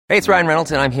Hey, it's Ryan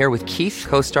Reynolds, and I'm here with Keith,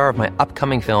 co-star of my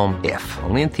upcoming film, If,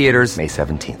 only in theaters May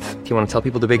 17th. Do you want to tell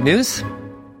people the big news?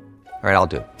 All right, I'll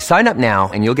do it. Sign up now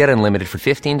and you'll get unlimited for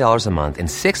 $15 a month and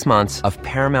 6 months of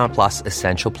Paramount Plus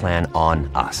Essential Plan on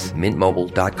us.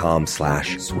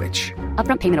 MintMobile.com/switch.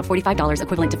 Upfront payment of $45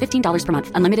 equivalent to $15 per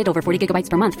month. Unlimited over 40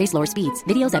 gigabytes per month. Face lower speeds.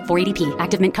 Videos at 480p.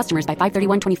 Active Mint customers by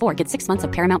 531.24 get 6 months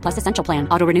of Paramount Plus Essential Plan.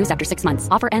 Auto renews after 6 months.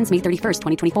 Offer ends May 31st,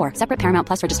 2024. Separate Paramount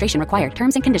Plus registration required.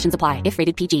 Terms and conditions apply if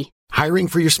rated PG. Hiring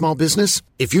for your small business?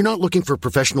 If you're not looking for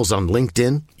professionals on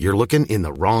LinkedIn, you're looking in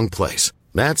the wrong place.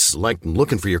 That's like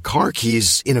looking for your car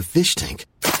keys in a fish tank.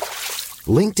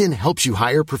 LinkedIn helps you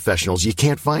hire professionals you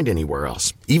can't find anywhere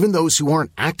else, even those who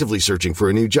aren't actively searching for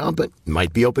a new job but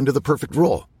might be open to the perfect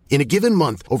role. In a given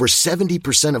month, over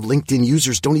 70% of LinkedIn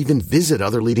users don't even visit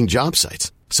other leading job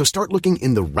sites. So start looking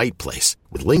in the right place.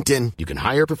 With LinkedIn, you can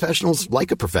hire professionals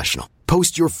like a professional.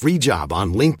 Post your free job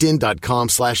on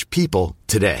linkedin.com/people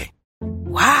today.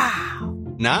 Wow.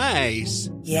 Nice.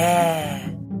 Yeah.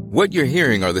 What you're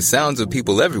hearing are the sounds of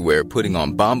people everywhere putting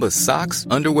on Bombas socks,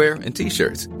 underwear, and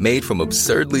T-shirts made from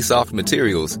absurdly soft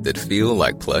materials that feel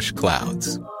like plush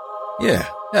clouds. Yeah,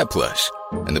 that plush.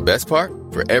 And the best part?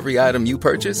 For every item you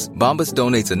purchase, Bombas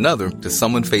donates another to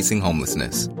someone facing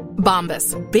homelessness.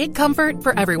 Bombas. Big comfort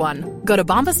for everyone. Go to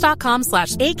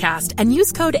bombas.com/ACAST and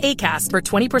use code ACAST for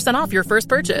 20% off your first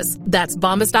purchase. That's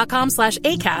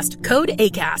bombas.com/ACAST. Code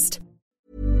ACAST.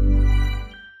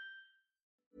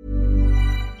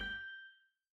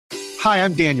 Hi,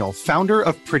 I'm Daniel, founder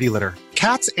of Pretty Litter.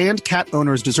 Cats and cat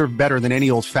owners deserve better than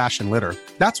any old-fashioned litter.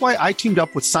 That's why I teamed up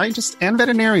with scientists and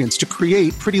veterinarians to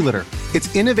create Pretty Litter.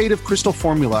 Its innovative crystal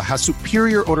formula has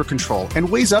superior odor control and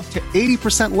weighs up to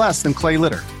 80% less than clay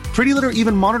litter. Pretty Litter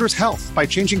even monitors health by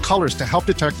changing colors to help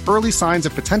detect early signs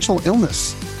of potential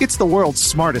illness. It's the world's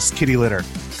smartest kitty litter.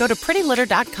 Go to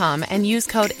prettylitter.com and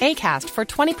use code ACAST for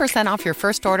 20% off your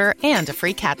first order and a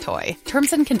free cat toy.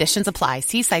 Terms and conditions apply.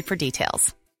 See site for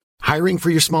details. Hiring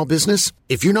for your small business?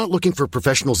 If you're not looking for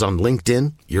professionals on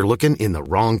LinkedIn, you're looking in the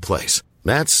wrong place.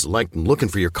 That's like looking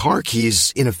for your car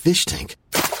keys in a fish tank.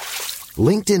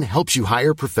 LinkedIn helps you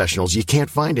hire professionals you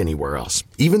can't find anywhere else,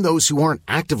 even those who aren't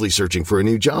actively searching for a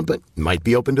new job but might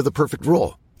be open to the perfect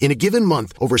role. In a given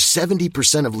month, over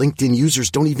 70% of LinkedIn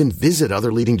users don't even visit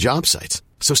other leading job sites.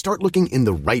 So start looking in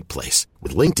the right place.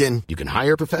 With LinkedIn, you can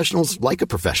hire professionals like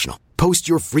a professional. Post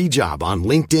your free job on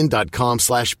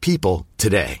linkedin.com/people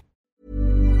today.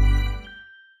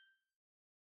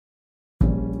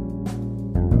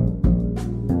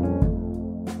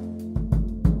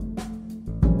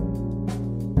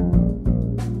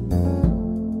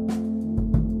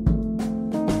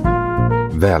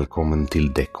 Välkommen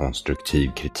till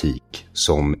dekonstruktiv kritik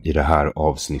som i det här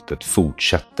avsnittet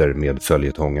fortsätter med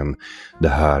följetongen Det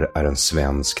här är en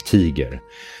svensk tiger.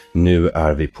 Nu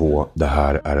är vi på Det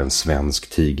här är en svensk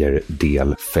tiger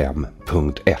del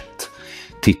 5.1.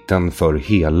 Titeln för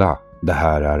hela Det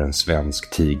här är en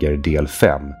svensk tiger del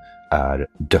 5 är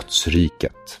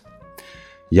Dödsriket.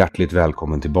 Hjärtligt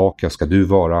välkommen tillbaka ska du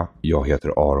vara. Jag heter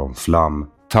Aron Flam.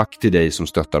 Tack till dig som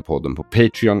stöttar podden på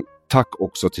Patreon. Tack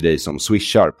också till dig som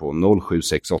swishar på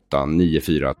 0768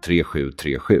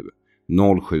 943737.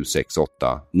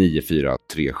 0768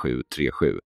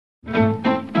 943737.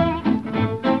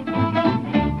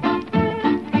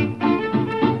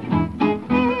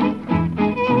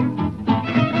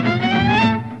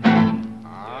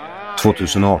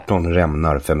 ...2018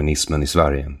 rämnar feminismen i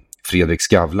Sverige. Fredrik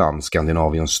Skavlan,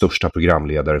 Skandinaviens största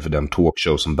programledare för den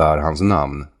talkshow som bär hans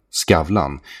namn,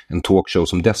 Skavlan, en talkshow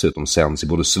som dessutom sänds i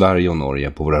både Sverige och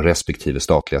Norge på våra respektive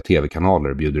statliga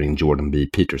tv-kanaler, bjuder in Jordan B.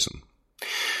 Peterson.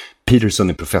 Peterson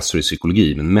är professor i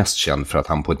psykologi men mest känd för att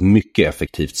han på ett mycket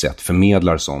effektivt sätt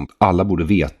förmedlar sånt alla borde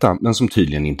veta men som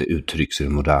tydligen inte uttrycks i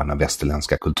den moderna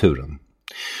västerländska kulturen.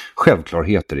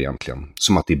 Självklarheter egentligen,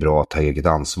 som att det är bra att ta eget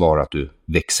ansvar, att du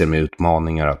växer med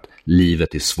utmaningar, att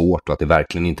livet är svårt och att det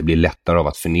verkligen inte blir lättare av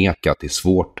att förneka att det är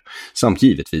svårt, samt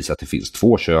givetvis att det finns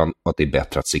två kön och att det är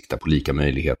bättre att sikta på lika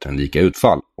möjligheter än lika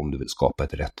utfall om du vill skapa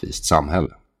ett rättvist samhälle.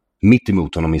 Mitt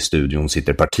emot honom i studion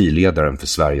sitter partiledaren för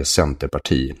Sveriges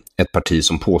Centerparti, ett parti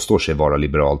som påstår sig vara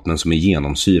liberalt men som är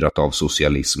genomsyrat av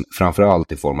socialism,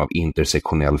 framförallt i form av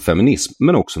intersektionell feminism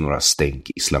men också några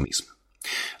stänk islamism.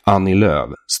 Annie Lööf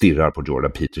stirrar på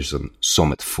Jordan Peterson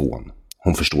som ett fån.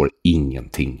 Hon förstår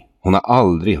ingenting. Hon har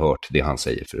aldrig hört det han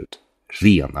säger förut.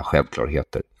 Rena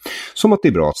självklarheter. Som att det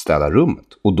är bra att städa rummet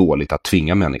och dåligt att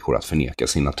tvinga människor att förneka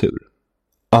sin natur.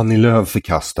 Annie Lööf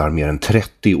förkastar mer än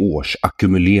 30 års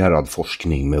ackumulerad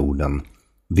forskning med orden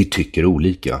 "Vi tycker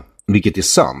olika". Vilket är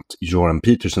sant. Jordan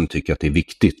Peterson tycker att det är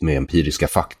viktigt med empiriska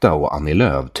fakta och Annie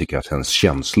Lööf tycker att hennes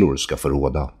känslor ska få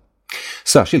råda.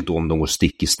 Särskilt då om de går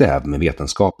stick i stäv med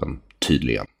vetenskapen,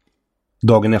 tydligen.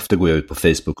 Dagen efter går jag ut på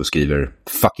Facebook och skriver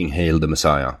 "Fucking hail the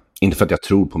Messiah". Inte för att jag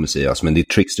tror på Messias, men det är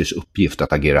Tricksters uppgift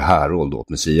att agera härold åt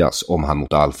Messias om han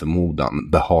mot all förmodan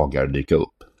behagar dyka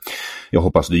upp. Jag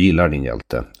hoppas du gillar din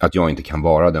hjälte. Att jag inte kan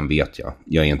vara den vet jag.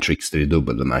 Jag är en trickster i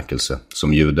dubbel bemärkelse,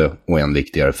 som jude och än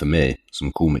viktigare för mig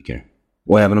som komiker.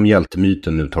 Och även om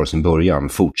hjältemyten nu tar sin början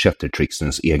fortsätter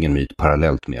tricksterns egen myt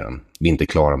parallellt med den. Vi är inte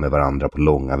klara med varandra på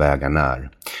långa vägar när,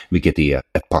 vilket är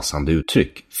ett passande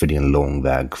uttryck för det är en lång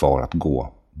väg kvar att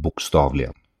gå,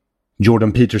 bokstavligen.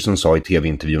 Jordan Peterson sa i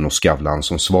tv-intervjun hos Skavlan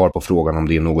som svar på frågan om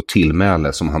det är något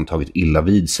tillmäle som han tagit illa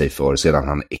vid sig för sedan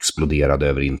han exploderade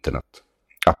över internet.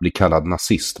 Att bli kallad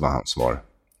nazist var hans svar,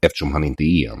 eftersom han inte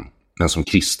är en. Men som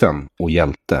kristen och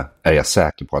hjälte är jag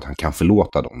säker på att han kan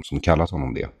förlåta dem som kallat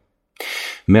honom det.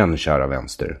 Men kära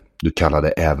vänster, du kallade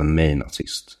även mig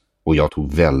nazist. Och jag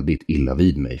tog väldigt illa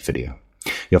vid mig för det.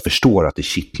 Jag förstår att det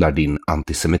kittlar din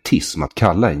antisemitism att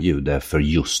kalla en jude för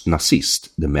just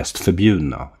nazist, det mest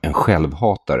förbjudna, en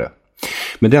självhatare.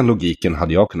 Med den logiken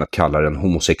hade jag kunnat kalla den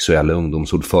homosexuella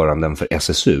ungdomsordföranden för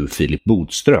SSU, Filip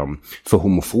Bodström, för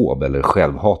homofob eller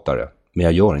självhatare. Men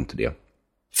jag gör inte det.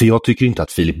 För jag tycker inte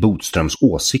att Filip Bodströms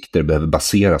åsikter behöver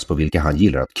baseras på vilka han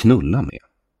gillar att knulla med.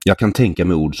 Jag kan tänka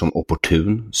med ord som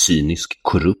opportun, cynisk,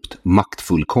 korrupt,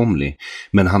 maktfullkomlig,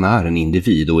 men han är en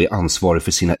individ och är ansvarig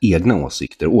för sina egna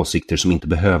åsikter, åsikter som inte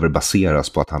behöver baseras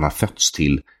på att han har fötts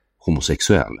till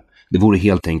homosexuell. Det vore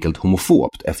helt enkelt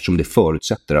homofobt eftersom det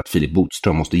förutsätter att Filip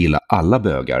Bodström måste gilla alla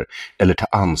bögar eller ta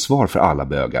ansvar för alla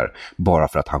bögar bara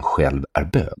för att han själv är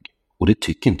bög. Och det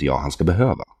tycker inte jag han ska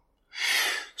behöva.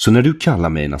 Så när du kallar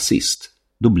mig nazist,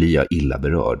 då blir jag illa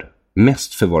berörd.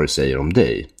 Mest för vad du säger om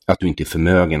dig, att du inte är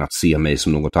förmögen att se mig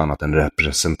som något annat än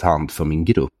representant för min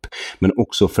grupp, men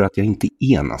också för att jag inte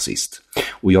är nazist.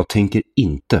 Och jag tänker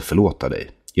inte förlåta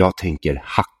dig. Jag tänker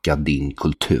hacka din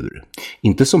kultur.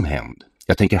 Inte som hämnd.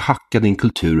 Jag tänker hacka din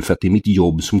kultur för att det är mitt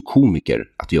jobb som komiker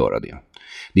att göra det.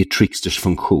 Det är Tricksters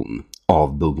funktion,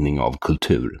 avbuggning av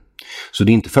kultur. Så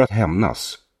det är inte för att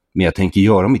hämnas. Men jag tänker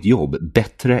göra mitt jobb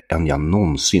bättre än jag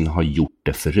någonsin har gjort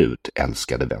det förut,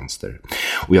 älskade vänster.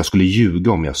 Och jag skulle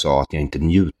ljuga om jag sa att jag inte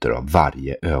njuter av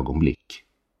varje ögonblick.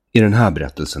 I den här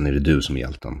berättelsen är det du som är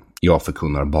hjälten. Jag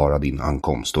förkunnar bara din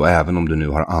ankomst och även om du nu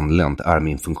har anlänt är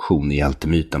min funktion i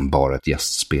hjältemyten bara ett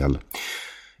gästspel.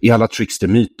 I alla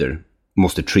trickster-myter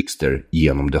måste Trickster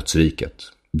genom Dödsriket.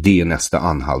 Det är nästa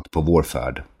anhalt på vår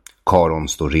färd. Karon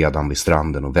står redan vid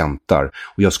stranden och väntar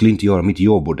och jag skulle inte göra mitt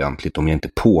jobb ordentligt om jag inte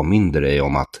påminner dig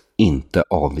om att inte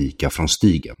avvika från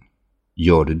stigen.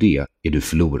 Gör du det är du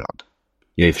förlorad.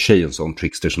 Jag är i och för sig en sån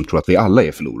trickster som tror att vi alla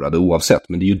är förlorade oavsett,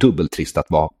 men det är ju dubbelt trist att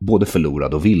vara både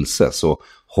förlorad och vilse, så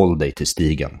håll dig till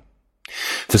stigen.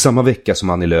 För samma vecka som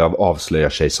Annie Lööf avslöjar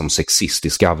sig som sexist i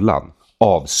Skavlan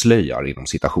avslöjar inom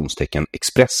citationstecken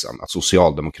Expressen att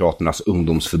Socialdemokraternas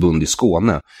ungdomsförbund i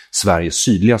Skåne, Sveriges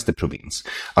sydligaste provins,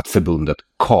 att förbundet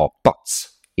kapats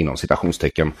inom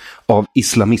citationstecken av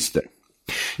islamister.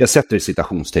 Jag sätter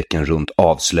citationstecken runt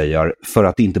avslöjar för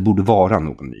att det inte borde vara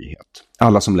någon nyhet.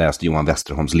 Alla som läst Johan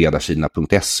Westerholms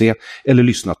ledarsidorna.se eller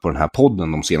lyssnat på den här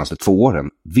podden de senaste 2 åren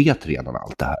vet redan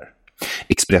allt det här.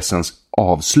 Expressens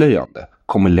avslöjande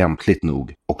kommer lämpligt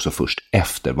nog också först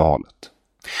efter valet.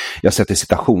 Jag sätter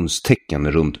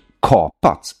citationstecken runt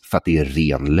kapats för att det är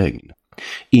ren lögn.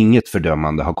 Inget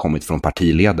fördömande har kommit från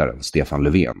partiledaren Stefan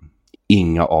Löfven.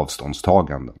 Inga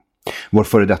avståndstaganden. Vår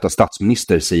före detta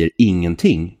statsminister säger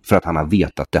ingenting för att han har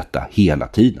vetat detta hela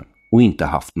tiden och inte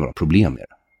haft några problem med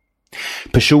det.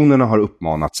 Personerna har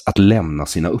uppmanats att lämna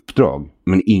sina uppdrag,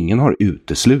 men ingen har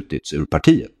uteslutits ur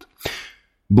partiet.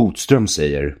 Bodström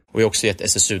säger: Och vi har också gett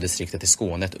SSU-distriktet i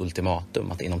Skåne ett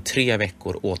ultimatum att inom 3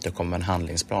 veckor återkomma en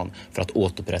handlingsplan för att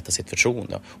återupprätta sitt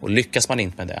förtroende. Och lyckas man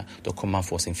inte med det, då kommer man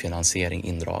få sin finansiering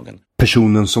indragen.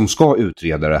 Personen som ska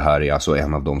utreda det här är alltså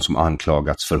en av dem som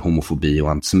anklagats för homofobi och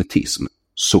antisemitism.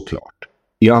 Såklart.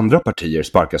 I andra partier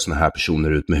sparkar såna här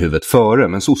personer ut med huvudet före,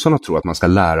 men sossarna tror att man ska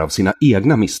lära av sina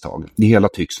egna misstag. Det hela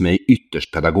tycks mig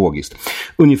ytterst pedagogiskt.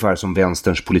 Ungefär som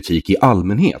vänsterns politik i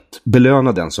allmänhet.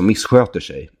 Belöna den som missköter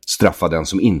sig, straffa den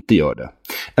som inte gör det.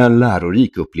 En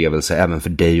lärorik upplevelse även för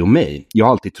dig och mig. Jag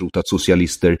har alltid trott att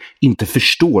socialister inte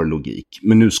förstår logik,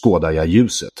 men nu skådar jag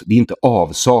ljuset. Det är inte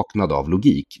avsaknad av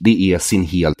logik, det är sin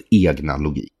helt egna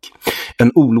logik.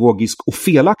 En ologisk och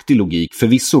felaktig logik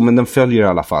förvisso, men den följer i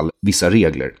alla fall vissa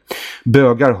regler.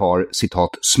 Bögar har, citat,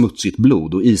 smutsigt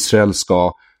blod och Israel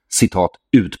ska, citat,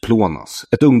 utplånas.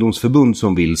 Ett ungdomsförbund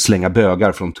som vill slänga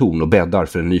bögar från torn och bäddar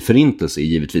för en ny förintelse är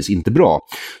givetvis inte bra.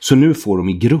 Så nu får de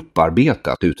i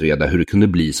grupparbete att utreda hur det kunde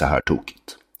bli så här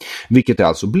tokigt. Vilket det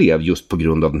alltså blev just på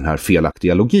grund av den här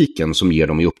felaktiga logiken som ger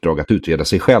dem i uppdrag att utreda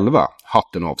sig själva.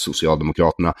 Hatten av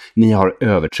Socialdemokraterna, ni har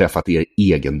överträffat er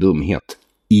egen dumhet.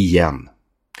 Igen.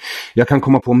 Jag kan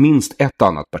komma på minst ett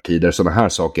annat parti där sådana här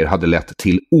saker hade lett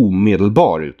till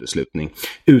omedelbar uteslutning.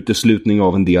 Uteslutning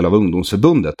av en del av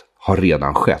ungdomsförbundet har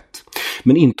redan skett.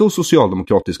 Men inte hos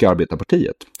Socialdemokratiska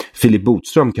arbetarpartiet. Filip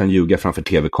Botström kan ljuga framför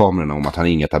tv-kamerorna om att han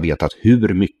inget har vetat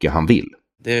hur mycket han vill.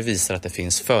 Det visar att det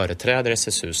finns företrädare i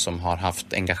SSU som har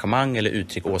haft engagemang eller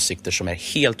uttryck åsikter som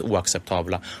är helt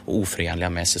oacceptabla och oförenliga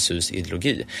med SSUs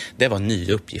ideologi. Det var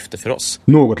nya uppgifter för oss.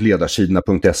 Något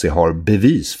ledarsidorna.se har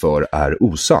bevis för är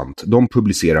osant. De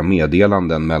publicerar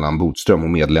meddelanden mellan Botström och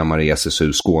medlemmar i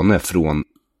SSU Skåne från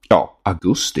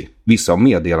augusti. Vissa av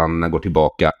meddelandena går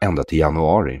tillbaka ända till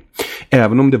januari.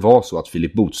 Även om det var så att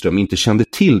Filip Botström inte kände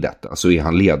till detta så är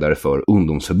han ledare för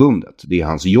ungdomsförbundet. Det är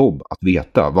hans jobb att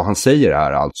veta. Vad han säger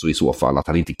är alltså i så fall att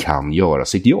han inte kan göra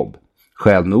sitt jobb.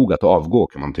 Skäl nog att avgå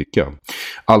kan man tycka.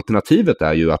 Alternativet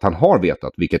är ju att han har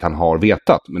vetat, vilket han har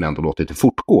vetat, men ändå låtit det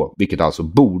fortgå, vilket alltså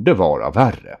borde vara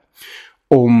värre.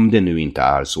 Om det nu inte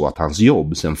är så att hans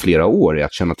jobb sedan flera år är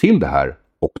att känna till det här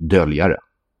och dölja det.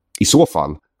 I så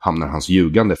fall hamnar hans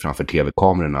ljugande framför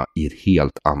tv-kamerorna i ett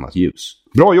helt annat ljus.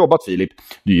 Bra jobbat Filip,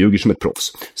 du ljuger som ett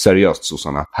proffs. Seriöst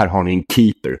Susanna, här har ni en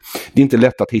keeper. Det är inte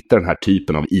lätt att hitta den här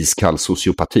typen av iskall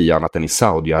sociopati annat än i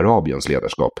Saudiarabiens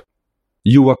ledarskap.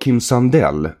 Joakim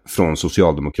Sandell från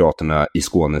Socialdemokraterna i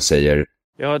Skåne säger: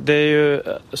 Ja, det är ju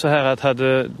så här att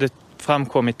hade det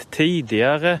framkommit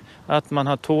tidigare att man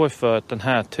har torgfört den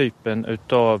här typen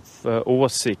utav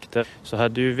åsikter så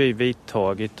hade ju vi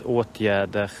vidtagit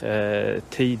åtgärder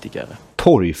tidigare.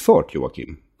 Torgfört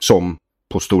Joakim, som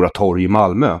på Stora torg i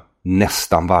Malmö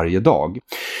nästan varje dag.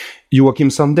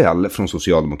 Joakim Sandell från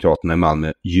Socialdemokraterna i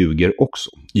Malmö ljuger också.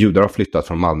 Judar har flyttat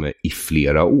från Malmö i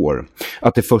flera år.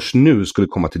 Att det först nu skulle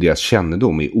komma till deras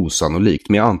kännedom är osannolikt,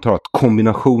 men jag antar att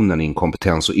kombinationen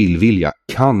inkompetens och illvilja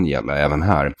kan gälla även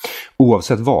här.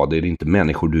 Oavsett vad är det inte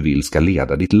människor du vill ska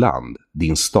leda ditt land,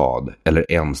 din stad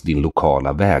eller ens din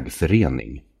lokala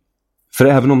vägförening. För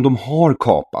även om de har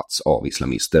kapats av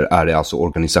islamister är det alltså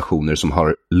organisationer som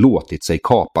har låtit sig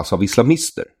kapas av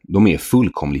islamister. De är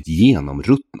fullkomligt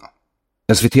genomruttna.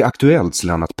 SVT Aktuellts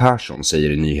Lennart Persson säger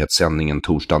i nyhetssändningen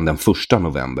torsdagen den 1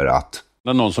 november att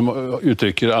någon som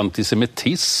uttrycker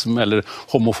antisemitism eller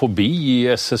homofobi i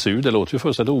SSU, det låter ju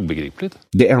fullständigt obegripligt.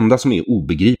 Det enda som är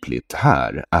obegripligt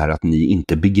här är att ni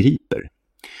inte begriper.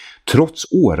 Trots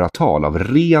åratal av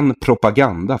ren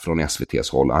propaganda från SVT:s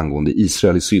håll angående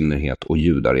Israel i synnerhet och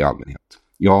judar i allmänhet.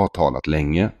 Jag har talat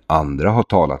länge, andra har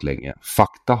talat länge,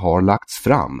 fakta har lagts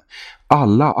fram.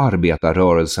 Alla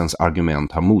arbetarrörelsens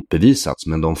argument har motbevisats,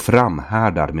 men de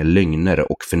framhärdar med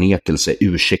lögner och förnekelse,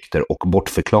 ursäkter och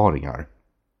bortförklaringar.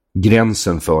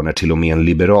 Gränsen för när till och med en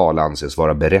liberal anses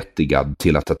vara berättigad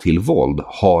till att ta till våld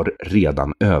har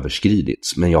redan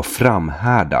överskridits, men jag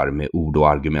framhärdar med ord och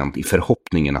argument i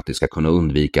förhoppningen att det ska kunna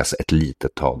undvikas ett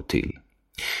litet tag till.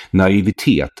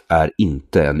 Naivitet är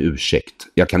inte en ursäkt.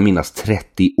 Jag kan minnas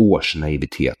 30 års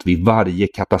naivitet. Vid varje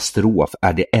katastrof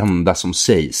är det enda som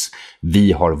sägs: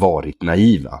 vi har varit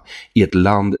naiva. I ett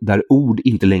land där ord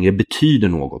inte längre betyder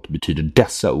något betyder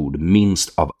dessa ord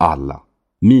minst av alla.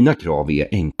 Mina krav är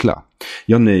enkla.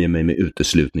 Jag nöjer mig med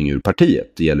uteslutning ur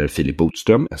partiet. Det gäller Filip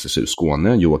Botström, SSU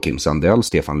Skåne, Joakim Sandell,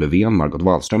 Stefan Löfven, Margot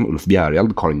Wallström, Ulf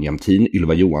Bjäreld, Karin Jämtin,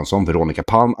 Ylva Johansson, Veronica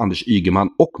Palm, Anders Ygeman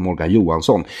och Morgan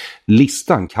Johansson.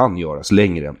 Listan kan göras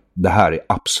längre. Det här är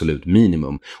absolut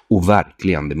minimum och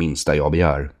verkligen det minsta jag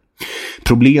begär.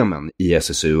 Problemen i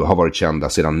SSU har varit kända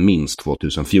sedan minst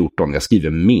 2014. Jag skriver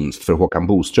minst för Håkan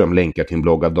Boström länkar till en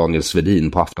blogg av Daniel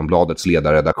Svedin på Aftonbladets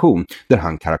ledarredaktion där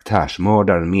han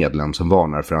karaktärsmördar en medlem som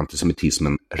varnar för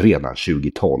antisemitismen redan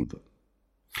 2012.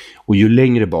 Och ju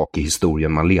längre bak i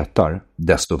historien man letar,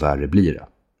 desto värre blir det.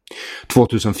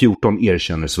 2014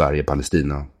 erkänner Sverige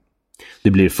Palestina.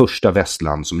 Det blir första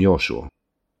västland som gör så.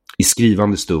 I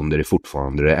skrivande stund är det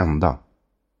fortfarande det enda.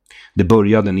 Det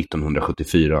började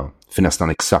 1974, för nästan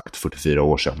exakt 44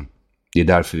 år sedan. Det är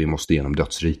därför vi måste igenom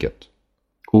dödsriket.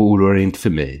 Och oroa dig inte för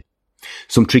mig.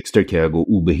 Som trickster kan jag gå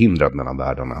obehindrad mellan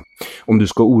världarna. Om du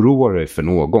ska oroa dig för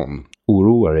någon,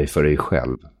 oroa dig för dig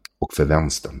själv och för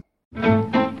vänstern.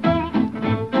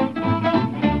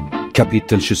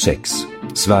 Kapitel 26.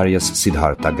 Sveriges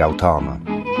Siddhartha Gautama.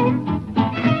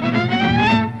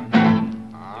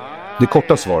 Det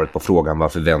korta svaret på frågan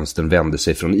varför vänstern vände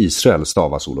sig från Israel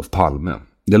stavas Olof Palme.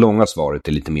 Det långa svaret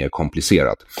är lite mer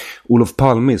komplicerat. Olof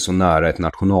Palme är så nära ett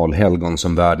nationalhelgon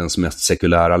som världens mest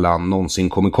sekulära land någonsin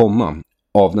kommer komma.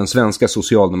 Av den svenska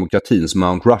socialdemokratins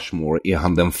Mount Rushmore är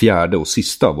han den fjärde och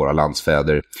sista av våra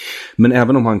landsfäder. Men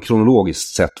även om han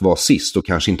kronologiskt sett var sist och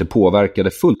kanske inte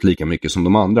påverkade fullt lika mycket som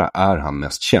de andra är han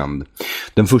mest känd.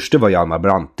 Den första var Hjalmar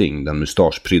Branting, den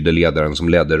mustaschprydde ledaren som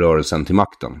ledde rörelsen till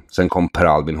makten. Sen kom Per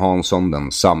Albin Hansson,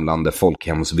 den samlande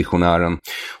folkhemsvisionären,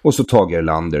 och så Tage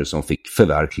Erlander som fick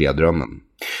förverkliga drömmen.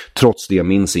 Trots det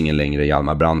minns ingen längre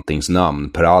Hjalmar Brantings namn.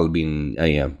 Per Albin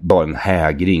är bara en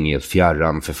hägring i ett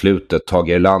fjärran förflutet. Tage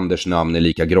Erlanders namn är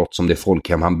lika grått som det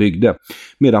folkhem han byggde,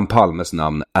 medan Palmes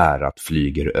namn är att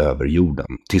flyger över jorden.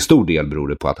 Till stor del beror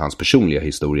det på att hans personliga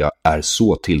historia är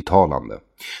så tilltalande,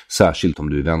 särskilt om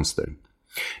du är vänster.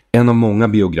 En av många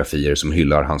biografier som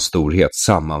hyllar hans storhet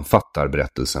sammanfattar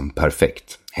berättelsen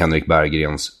perfekt. Henrik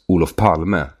Berggrens Olof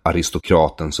Palme,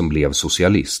 aristokraten som blev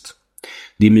socialist.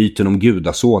 Det är myten om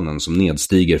gudasonen som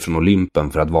nedstiger från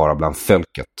Olympen för att vara bland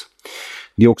folket.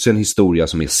 Det är också en historia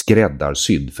som är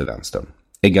skräddarsydd för vänstern.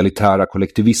 Egalitära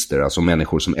kollektivister, alltså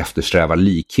människor som eftersträvar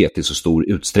likhet i så stor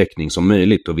utsträckning som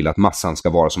möjligt och vill att massan ska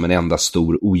vara som en enda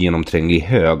stor ogenomtränglig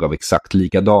hög av exakt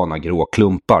likadana grå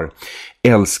klumpar,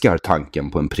 älskar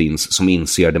tanken på en prins som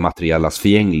inser det materiellas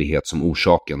förgänglighet som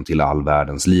orsaken till all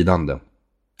världens lidande.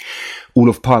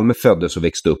 Olof Palme föddes och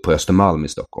växte upp på Östermalm i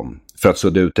Stockholm. För att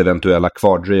sudda ut eventuella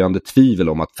kvardröjande tvivel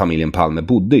om att familjen Palme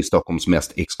bodde i Stockholms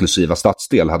mest exklusiva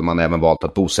stadsdel hade man även valt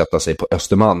att bosätta sig på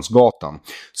Östermalmsgatan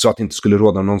så att det inte skulle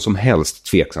råda någon som helst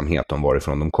tveksamhet om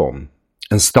varifrån de kom.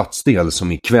 En stadsdel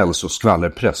som i kvälls- och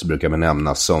skvallerpress brukar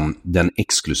benämnas som den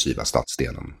exklusiva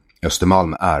stadsdelen.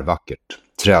 Östermalm är vackert.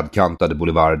 Trädkantade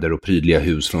boulevarder och prydliga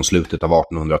hus från slutet av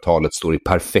 1800-talet står i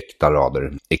perfekta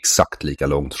rader, exakt lika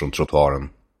långt från trottoaren.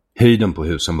 Höjden på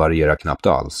husen varierar knappt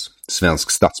alls.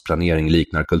 Svensk stadsplanering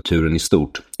liknar kulturen i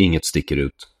stort. Inget sticker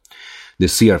ut. Det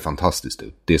ser fantastiskt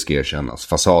ut, det ska erkännas.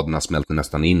 Fasaderna smälter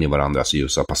nästan in i varandras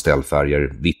ljusa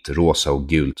pastellfärger. Vitt, rosa och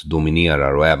gult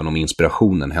dominerar, och även om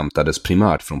inspirationen hämtades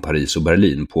primärt från Paris och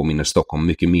Berlin påminner Stockholm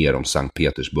mycket mer om Sankt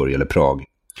Petersburg eller Prag.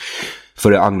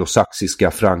 För det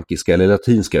anglosaxiska, frankiska eller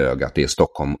latinska ögat är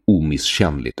Stockholm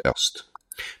omisskännligt öst.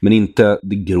 Men inte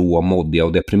det grå, moddiga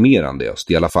och deprimerande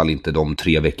öst, i alla fall inte de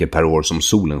 3 veckor per år som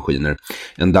solen skiner.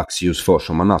 En dagsljus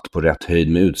försommarnatt på rätt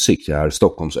höjd med utsikt är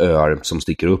Stockholms öar som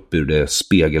sticker upp ur det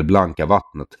spegelblanka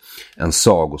vattnet. En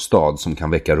sagostad som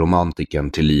kan väcka romantiken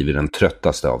till liv i den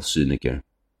tröttaste av cyniker.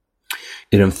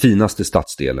 I den finaste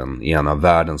stadsdelen, i en av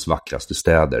världens vackraste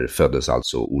städer, föddes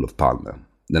alltså Olof Palme.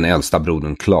 Den äldsta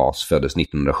brodern Claes föddes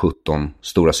 1917,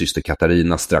 stora syster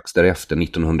Katarina strax därefter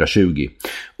 1920.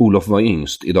 Olof var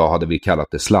yngst, idag hade vi kallat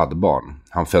det sladdbarn.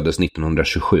 Han föddes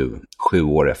 1927, 7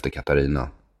 år efter Katarina.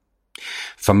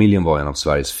 Familjen var en av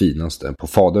Sveriges finaste. På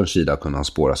faderns sida kunde han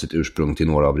spåra sitt ursprung till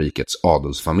några av rikets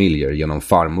adelsfamiljer genom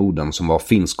farmodern som var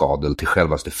finsk adel till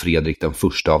självaste Fredrik den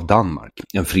första av Danmark.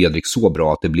 En Fredrik så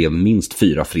bra att det blev minst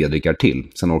 4 Fredrikar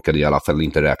till. Sen orkade i alla fall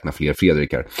inte räkna fler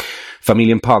Fredrikar.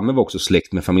 Familjen Palme var också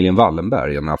släkt med familjen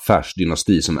Wallenberg, en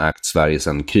affärsdynasti som ägt Sverige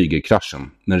sedan Krügerkraschen.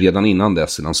 Men redan innan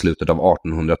dess, sedan slutet av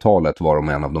 1800-talet, var de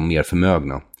en av de mer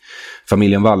förmögna.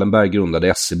 Familjen Wallenberg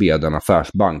grundade SEB, den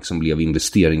affärsbank som blev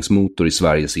investeringsmotor i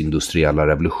Sveriges industriella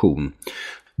revolution.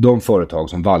 De företag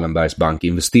som Wallenbergs bank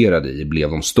investerade i blev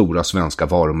de stora svenska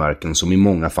varumärken som i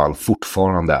många fall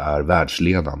fortfarande är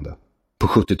världsledande. På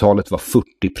 70-talet var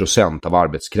 40% av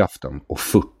arbetskraften och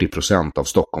 40% av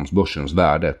Stockholmsbörsens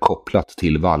värde kopplat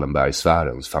till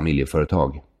Wallenbergsfärens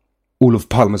familjeföretag. Olof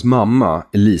Palmes mamma,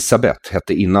 Elisabeth,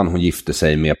 hette innan hon gifte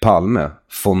sig med Palme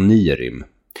von Nierim.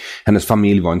 Hennes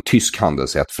familj var en tysk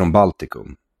handelsätt från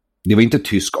Baltikum. Det var inte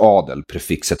tysk adel,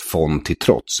 prefixet von till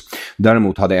trots.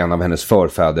 Däremot hade en av hennes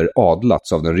förfäder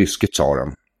adlats av den ryske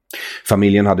tsaren.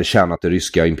 Familjen hade tjänat det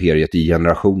ryska imperiet i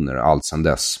generationer allt sedan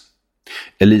dess.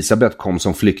 Elisabeth kom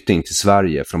som flykting till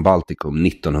Sverige från Baltikum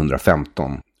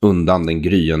 1915, undan den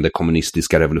gryende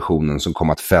kommunistiska revolutionen som kom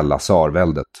att fälla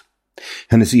tsarväldet.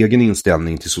 Hennes egen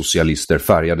inställning till socialister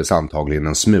färgades antagligen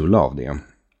en smula av det.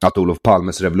 Att Olof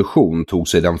Palmes revolution tog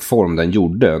sig den form den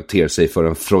gjorde ter sig för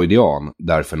en freudian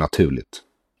därför naturligt.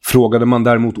 Frågade man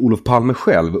däremot Olof Palme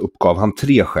själv uppgav han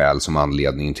 3 skäl som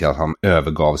anledning till att han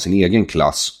övergav sin egen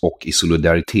klass och i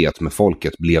solidaritet med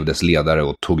folket blev dess ledare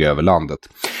och tog över landet.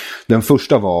 Den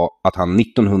första var att han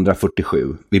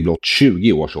 1947, vid blott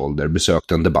 20 års ålder,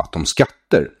 besökte en debatt om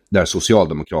skatter där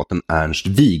socialdemokraten Ernst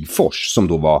Wigforss, som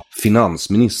då var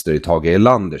finansminister i Tage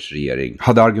Erlanders regering,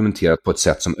 hade argumenterat på ett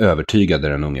sätt som övertygade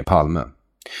den unge Palme.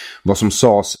 Vad som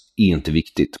sades är inte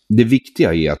viktigt. Det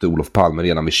viktiga är att Olof Palme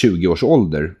redan vid 20 års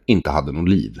ålder inte hade någon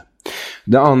liv.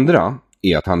 Det andra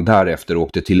är att han därefter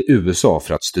åkte till USA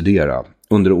för att studera.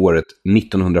 Under året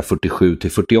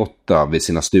 1947-48 vid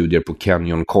sina studier på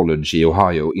Kenyon College i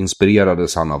Ohio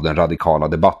inspirerades han av den radikala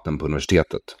debatten på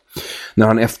universitetet. När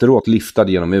han efteråt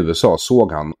liftade genom USA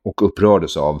såg han och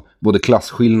upprördes av både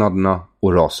klasskillnaderna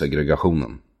och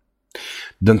rassegregationen.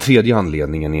 Den tredje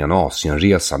anledningen är en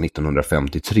Asienresa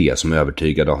 1953 som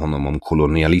övertygade honom om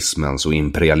kolonialismens och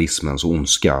imperialismens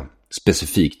ondska,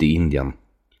 specifikt i Indien.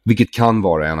 Vilket kan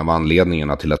vara en av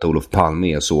anledningarna till att Olof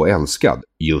Palme är så älskad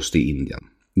just i Indien.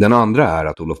 Den andra är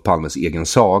att Olof Palmes egen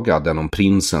saga, den om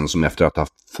prinsen som efter att ha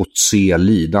fått se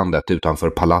lidandet utanför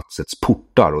palatsets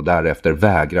portar och därefter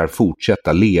vägrar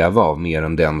fortsätta leva av mer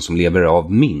än den som lever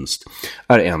av minst,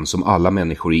 är en som alla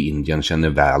människor i Indien känner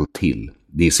väl till.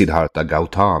 Det är Siddhartha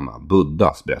Gautama,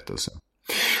 Buddhas berättelse.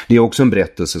 Det är också en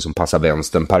berättelse som passar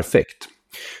vänstern perfekt.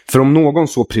 För om någon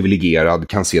så privilegierad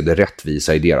kan se det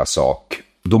rättvisa i deras sak,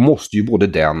 då måste ju både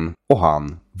den och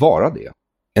han vara det.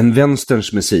 En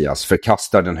vänsterns messias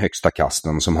förkastar den högsta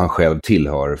kasten som han själv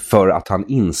tillhör för att han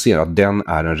inser att den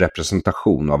är en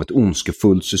representation av ett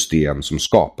ondskefullt system som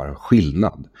skapar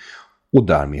skillnad och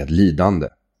därmed lidande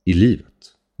i livet.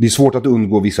 Det är svårt att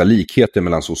undgå vissa likheter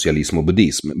mellan socialism och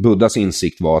buddhism. Buddhas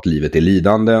insikt var att livet är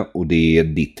lidande och det är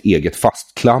ditt eget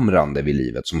fastklamrande vid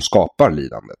livet som skapar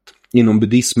lidandet. Inom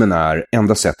buddhismen är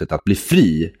enda sättet att bli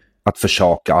fri att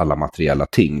försaka alla materiella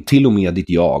ting, till och med ditt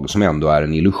jag som ändå är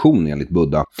en illusion enligt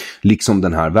Buddha, liksom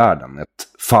den här världen, ett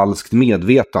falskt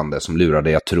medvetande som lurar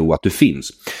dig att tro att du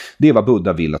finns. Det är vad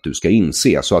Buddha vill att du ska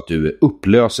inse så att du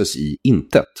upplöses i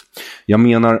intet. Jag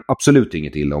menar absolut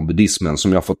inget illa om buddhismen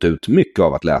som jag fått ut mycket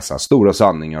av att läsa, stora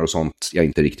sanningar och sånt jag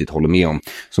inte riktigt håller med om,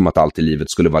 som att allt i livet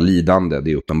skulle vara lidande.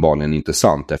 Det är uppenbarligen inte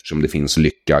sant eftersom det finns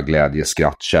lycka, glädje,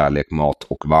 skratt, kärlek, mat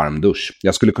och varm dusch.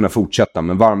 Jag skulle kunna fortsätta,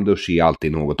 men varm dusch är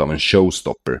alltid något av en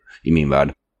showstopper i min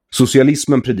värld.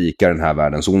 Socialismen predikar den här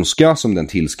världens ondska som den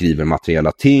tillskriver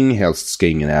materiella ting. Helst ska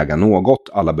ingen äga något.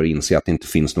 Alla bör inse att det inte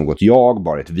finns något jag,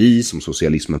 bara ett vi som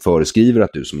socialismen föreskriver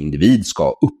att du som individ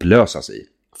ska upplösas i.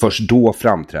 Först då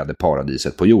framträder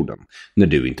paradiset på jorden, när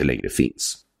du inte längre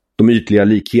finns. De ytliga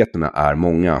likheterna är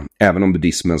många. Även om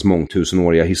buddhismens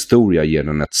mångtusenåriga historia ger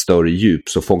den ett större djup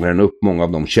så fångar den upp många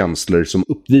av de känslor som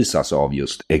uppvisas av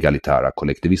just egalitära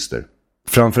kollektivister.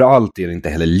 Framförallt är det inte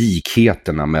heller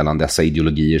likheterna mellan dessa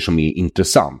ideologier som är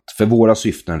intressant. För våra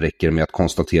syften räcker med att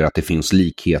konstatera att det finns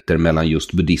likheter mellan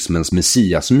just buddhismens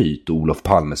messiasmyt och Olof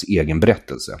Palmes egen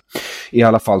berättelse. I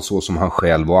alla fall så som han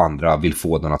själv och andra vill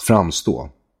få den att framstå.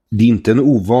 Det är inte en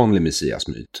ovanlig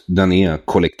messiasmyt. Den är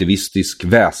kollektivistisk,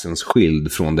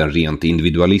 väsensskild från den rent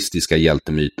individualistiska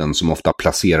hjältemyten som ofta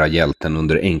placerar hjälten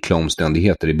under enkla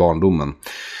omständigheter i barndomen.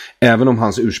 Även om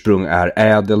hans ursprung är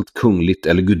ädelt, kungligt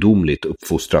eller gudomligt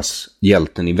uppfostras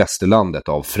hjälten i västerlandet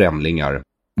av främlingar.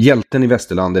 Hjälten i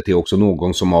västerlandet är också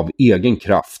någon som av egen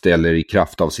kraft eller i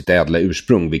kraft av sitt ädla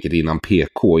ursprung, vilket innan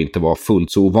PK inte var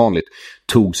fullt så ovanligt,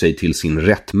 tog sig till sin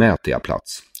rättmätiga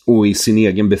plats. Och i sin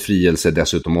egen befrielse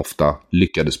dessutom ofta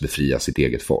lyckades befria sitt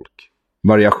eget folk.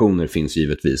 Variationer finns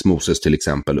givetvis. Moses till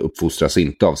exempel uppfostras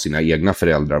inte av sina egna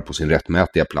föräldrar på sin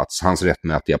rättmätiga plats. Hans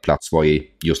rättmätiga plats var i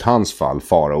just hans fall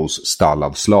faraos stall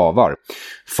av slavar.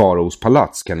 Faraos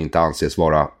palats kan inte anses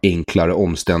vara enklare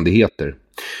omständigheter.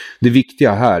 Det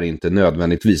viktiga här är inte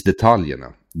nödvändigtvis detaljerna.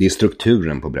 Det är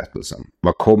strukturen på berättelsen.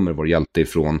 Var kommer vår hjälte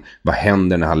ifrån? Vad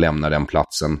händer när han lämnar den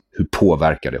platsen? Hur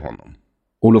påverkar det honom?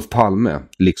 Olof Palme,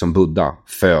 liksom Buddha,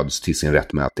 föds till sin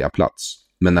rättmätiga plats.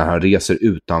 Men när han reser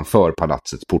utanför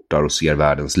palatsets portar och ser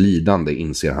världens lidande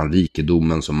inser han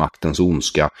rikedomens och maktens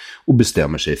ondska och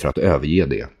bestämmer sig för att överge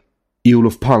det. I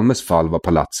Olof Palmes fall var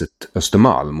palatset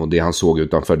Östermalm och det han såg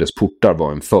utanför dess portar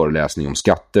var en föreläsning om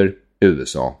skatter,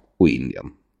 USA och Indien.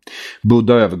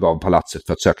 Buddha övergav palatset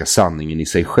för att söka sanningen i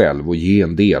sig själv och ge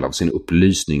en del av sin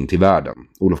upplysning till världen.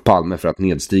 Olof Palme för att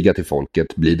nedstiga till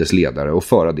folket, bli dess ledare och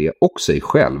föra det och sig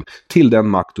själv till den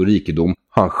makt och rikedom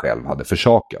han själv hade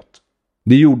försakat.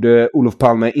 Det gjorde Olof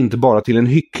Palme inte bara till en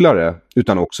hycklare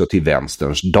utan också till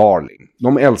vänsterns darling.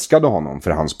 De älskade honom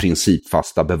för hans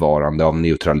principfasta bevarande av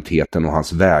neutraliteten och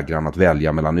hans vägran att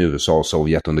välja mellan USA och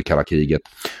Sovjet under kalla kriget.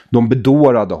 De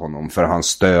bedårade honom för hans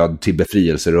stöd till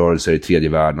befrielserörelser i tredje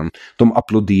världen. De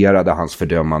applåderade hans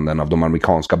fördömanden av de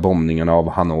amerikanska bombningarna av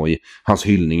Hanoi, hans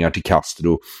hyllningar till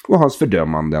Castro och hans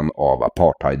fördömanden av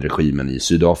apartheidregimen i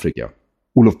Sydafrika.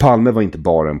 Olof Palme var inte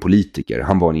bara en politiker,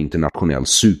 han var en internationell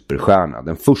superstjärna,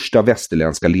 den första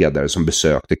västerländska ledare som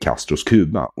besökte Castros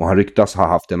Kuba och han ryktas ha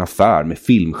haft en affär med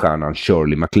filmstjärnan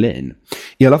Shirley MacLaine.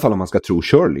 I alla fall om man ska tro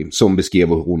Shirley, som beskrev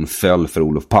hur hon föll för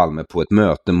Olof Palme på ett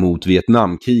möte mot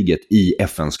Vietnamkriget i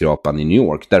FN-skrapan i New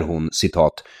York där hon,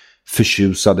 citat,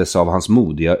 förtjusades av hans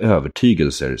modiga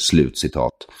övertygelser,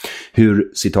 slutcitat.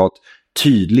 Hur, citat,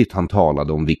 tydligt han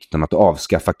talade om vikten att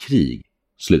avskaffa krig,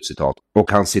 slutcitat.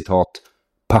 Och hans, citat,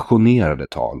 passionerade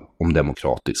tal om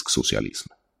demokratisk socialism,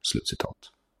 slutcitat.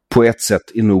 På ett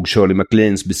sätt är nog Shirley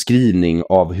MacLaines beskrivning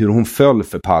av hur hon föll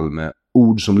för Palme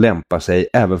ord som lämpar sig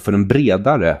även för den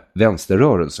bredare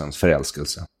vänsterrörelsens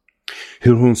förälskelse.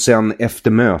 Hur hon sen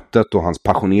efter mötet och hans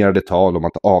passionerade tal om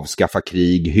att avskaffa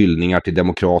krig, hyllningar till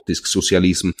demokratisk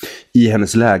socialism i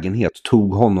hennes lägenhet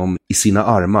tog honom i sina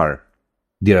armar.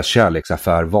 Deras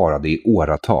kärleksaffär varade i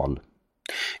åratal.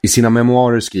 I sina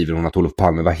memoarer skriver hon att Olof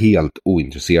Palme var helt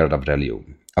ointresserad av religion.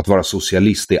 Att vara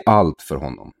socialist är allt för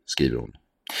honom, skriver hon.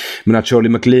 Men att Shirley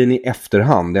MacLaine i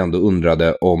efterhand ändå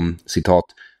undrade om, citat,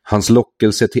 hans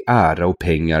lockelse till ära och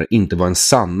pengar inte var en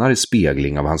sannare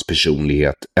spegling av hans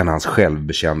personlighet än hans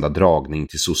självbekända dragning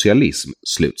till socialism,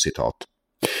 slutcitat.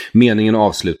 Meningen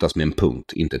avslutas med en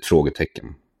punkt, inte ett frågetecken.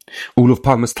 Olof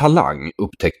Palmes talang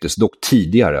upptäcktes dock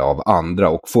tidigare av andra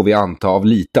och får vi anta av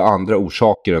lite andra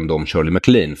orsaker än de Shirley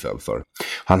MacLaine föll för.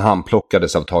 Han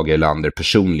handplockades av Tage Erlander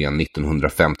personligen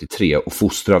 1953 och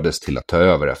fostrades till att ta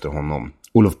över efter honom.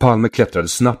 Olof Palme klättrade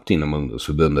snabbt inom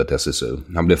ungdomsförbundet SSU.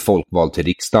 Han blev folkvald till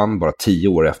riksdagen. Bara 10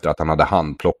 år efter att han hade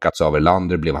handplockats av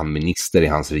Erlander blev han minister i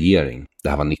hans regering. Det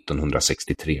här var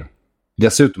 1963.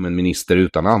 Dessutom en minister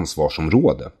utan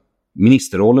ansvarsområde.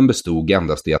 Ministerrollen bestod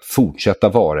endast i att fortsätta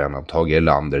vara en av Tage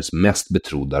Erlanders mest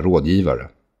betrodda rådgivare.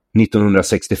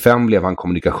 1965 blev han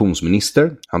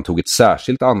kommunikationsminister. Han tog ett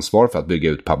särskilt ansvar för att bygga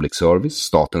ut public service,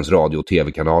 statens radio- och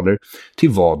tv-kanaler, till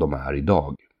vad de är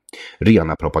idag.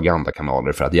 Rena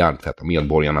propagandakanaler för att hjärntvätta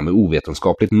medborgarna med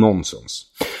ovetenskapligt nonsens.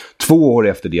 2 år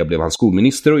efter det blev han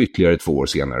skolminister och ytterligare 2 år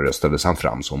senare röstades han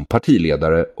fram som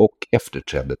partiledare och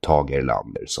efterträdde Tage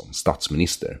Erlander som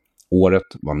statsminister. Året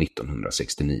var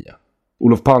 1969.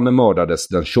 Olof Palme mördades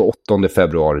den 28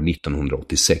 februari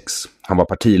 1986. Han var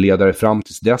partiledare fram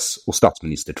tills dess och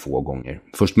statsminister 2 gånger.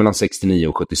 Först mellan 69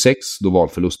 och 76 då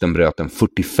valförlusten bröt en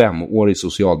 45-årig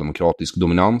socialdemokratisk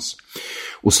dominans.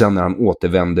 Och sen när han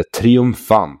återvände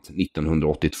triumfant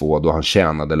 1982 då han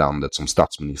tjänade landet som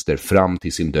statsminister fram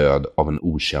till sin död av en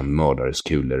okänd mördares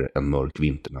kulor en mörk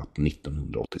vinternatt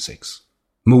 1986.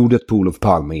 Mordet på Olof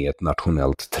Palme är ett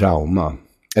nationellt trauma.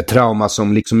 Ett trauma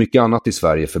som liksom mycket annat i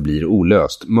Sverige förblir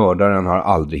olöst. Mördaren har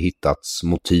aldrig hittats,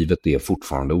 motivet är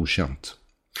fortfarande okänt.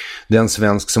 Den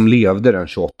svensk som levde den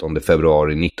 28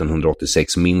 februari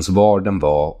 1986 minns var den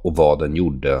var och vad den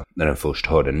gjorde när den först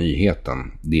hörde nyheten.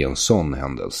 Det är en sån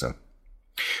händelse.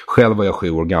 Själv var jag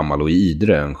 7 år gammal och i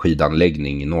Idre, en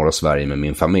skidanläggning i norra Sverige med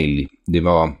min familj. Det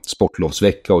var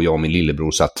sportlovsvecka och jag och min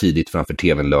lillebror satt tidigt framför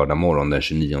tvn lördag morgon den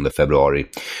 29 februari.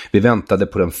 Vi väntade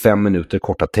på den 5 minuter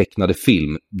korta tecknade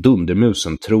film,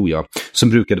 Dundermusen tror jag, som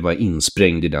brukade vara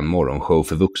insprängd i den morgonshow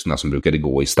för vuxna som brukade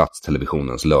gå i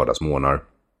statstelevisionens lördagsmorgnar.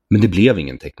 Men det blev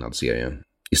ingen tecknad serie.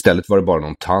 Istället var det bara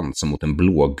någon tant som mot en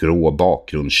blågrå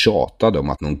bakgrund tjatade om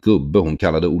att någon gubbe hon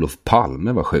kallade Olof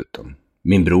Palme var skjuten.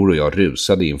 Min bror och jag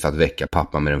rusade in för att väcka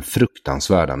pappa med den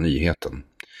fruktansvärda nyheten.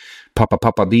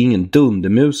 Pappa, det är ingen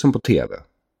Dundermusen på tv.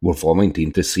 Vår far var inte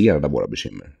intresserad av våra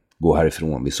bekymmer. Gå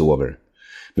härifrån, vi sover.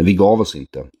 Men vi gav oss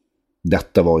inte.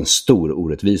 Detta var en stor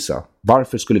orättvisa.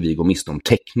 Varför skulle vi gå miste om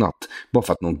tecknat bara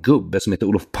för att någon gubbe som heter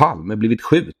Olof Palme blivit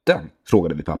skjuten?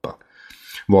 Frågade vi pappa.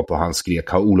 Varpå han skrek,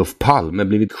 har Olof Palme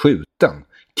blivit skjuten?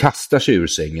 Kastar sig ur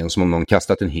sängen som om någon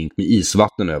kastat en hink med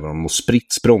isvatten över honom och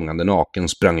spritt språngande naken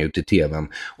sprang ut i tvn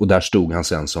och där stod han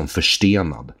sen som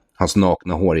förstenad. Hans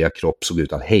nakna håriga kropp såg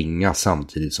ut att hänga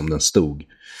samtidigt som den stod.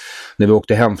 När vi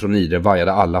åkte hem från Idre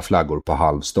vajade alla flaggor på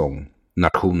halvstång.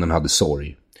 Nationen hade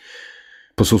sorg.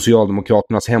 På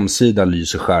Socialdemokraternas hemsida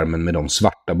lyser skärmen med de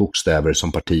svarta bokstäver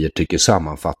som partiet tycker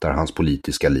sammanfattar hans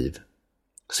politiska liv.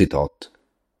 Citat.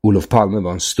 Olof Palme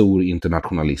var en stor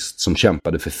internationalist som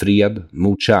kämpade för fred,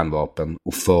 mot kärnvapen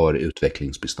och för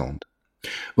utvecklingsbistånd.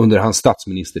 Under hans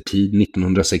statsministertid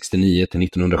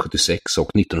 1969-1976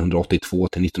 och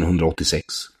 1982-1986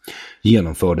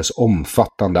 genomfördes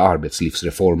omfattande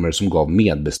arbetslivsreformer som gav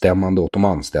medbestämmande åt de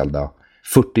anställda,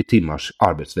 40 timmars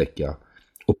arbetsvecka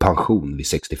och pension vid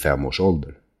 65 års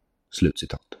ålder.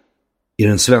 Slutcitat. I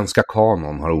den svenska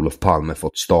kanon har Olof Palme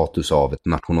fått status av ett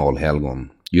nationalhelgon.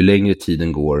 Ju längre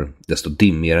tiden går, desto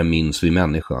dimmigare minns vi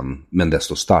människan, men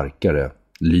desto starkare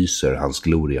lyser hans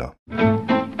gloria.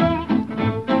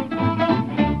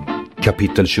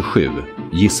 Kapitel 27.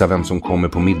 Gissa vem som kommer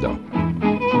på middag.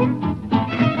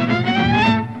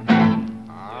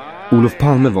 Olof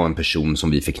Palme var en person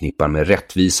som vi förknippar med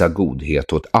rättvisa,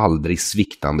 godhet och ett aldrig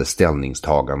sviktande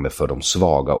ställningstagande för de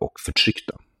svaga och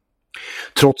förtryckta.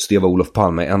 Trots det var Olof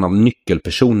Palme en av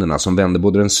nyckelpersonerna som vände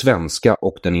både den svenska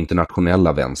och den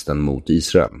internationella vänstern mot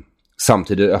Israel.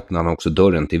 Samtidigt öppnade han också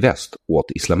dörren till väst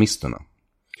åt islamisterna.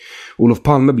 Olof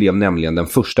Palme blev nämligen den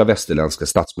första västerländska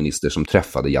statsminister som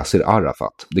träffade Yasser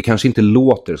Arafat. Det kanske inte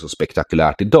låter så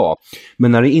spektakulärt idag,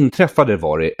 men när det inträffade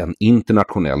var det en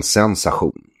internationell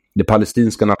sensation. Det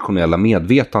palestinska nationella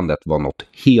medvetandet var något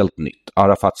helt nytt.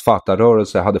 Arafats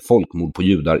Fatah-rörelse hade folkmord på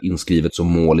judar inskrivet som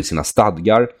mål i sina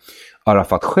stadgar.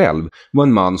 Arafat själv var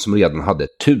en man som redan hade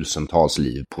tusentals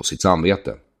liv på sitt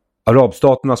samvete.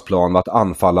 Arabstaternas plan var att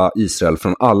anfalla Israel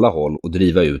från alla håll och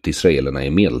driva ut israelerna i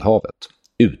Medelhavet.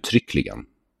 Uttryckligen.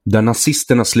 Där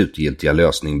nazisternas slutgiltiga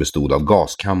lösning bestod av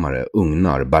gaskammare,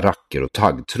 ugnar, baracker och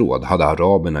taggtråd hade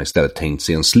araberna istället tänkt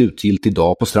sig en slutgiltig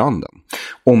dag på stranden.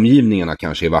 Omgivningarna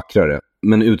kanske är vackrare,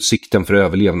 men utsikten för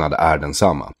överlevnad är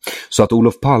densamma. Så att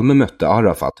Olof Palme mötte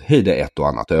Arafat höjde ett och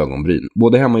annat ögonbryn,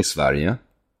 både hemma i Sverige,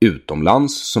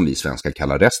 utomlands, som vi svenskar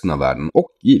kallar resten av världen, och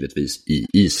givetvis i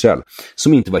Israel,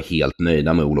 som inte var helt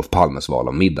nöjda med Olof Palmes val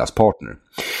av middagspartner.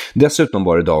 Dessutom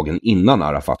var det dagen innan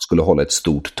Arafat skulle hålla ett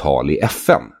stort tal i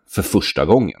FN för första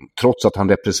gången, trots att han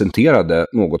representerade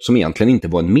något som egentligen inte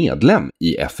var en medlem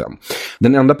i FN.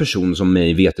 Den enda person som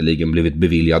mig veteligen blivit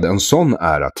beviljad en sån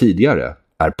ära tidigare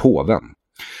är påven.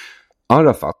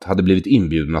 Arafat hade blivit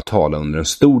inbjuden att tala under en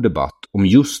stor debatt om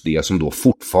just det som då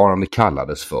fortfarande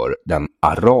kallades för den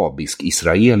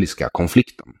arabisk-israeliska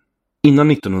konflikten.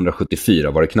 Innan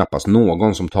 1974 var det knappast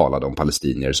någon som talade om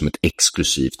palestinier som ett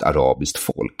exklusivt arabiskt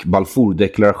folk.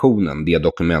 Balfour-deklarationen, det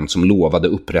dokument som lovade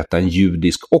upprätta en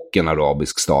judisk och en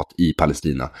arabisk stat i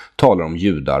Palestina, talar om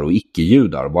judar och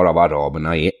icke-judar, varav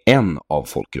araberna är en av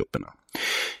folkgrupperna.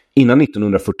 Innan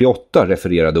 1948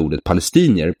 refererade ordet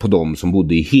palestinier på de som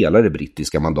bodde i hela det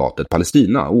brittiska mandatet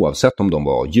Palestina, oavsett om de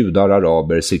var judar,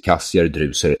 araber, cirkassier,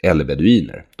 druser eller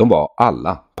beduiner. De var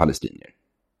alla palestinier.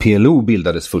 PLO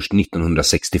bildades först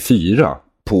 1964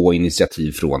 på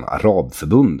initiativ från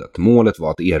Arabförbundet. Målet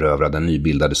var att erövra den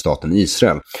nybildade staten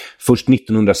Israel. Först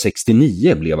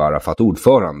 1969 blev Arafat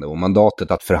ordförande och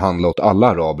mandatet att förhandla åt alla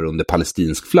araber under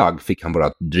palestinsk flagg fick han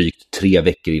bara drygt 3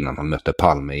 veckor innan han mötte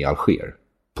Palme i Alger.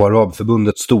 På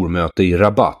Arabförbundets stormöte i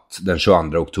Rabat den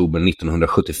 22 oktober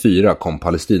 1974 kom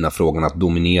Palestinafrågan att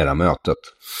dominera mötet.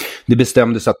 Det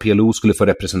bestämdes att PLO skulle få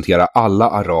representera alla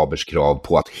arabers krav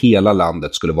på att hela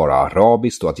landet skulle vara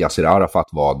arabiskt och att Yasser Arafat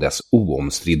var dess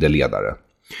oomstridde ledare.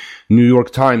 New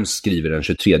York Times skriver den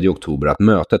 23 oktober att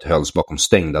mötet hölls bakom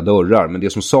stängda dörrar, men det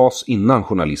som sades innan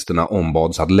journalisterna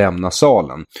ombads att lämna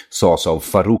salen sades av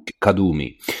Farouk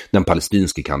Kaddoumi, den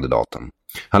palestinske kandidaten.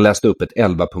 Han läste upp ett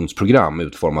 11-punktsprogram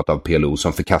utformat av PLO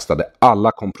som förkastade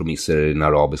alla kompromisser i den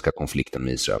arabiska konflikten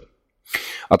med Israel.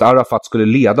 Att Arafat skulle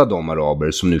leda de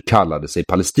araber som nu kallade sig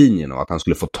palestinierna och att han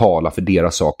skulle få tala för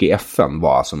deras sak i FN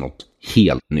var alltså något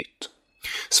helt nytt.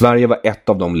 Sverige var ett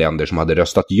av de länder som hade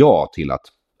röstat ja till att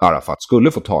Arafat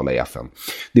skulle få tala i FN.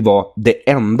 Det var det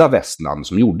enda västland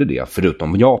som gjorde det,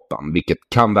 förutom Japan, vilket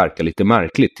kan verka lite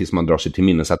märkligt tills man drar sig till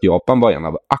minnes att Japan var en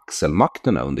av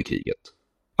axelmakterna under kriget.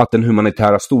 Att den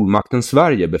humanitära stormakten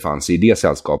Sverige befann sig i det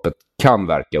sällskapet kan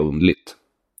verka underligt.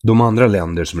 De andra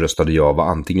länder som röstade ja var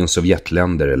antingen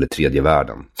Sovjetländer eller tredje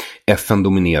världen. FN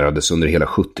dominerades under hela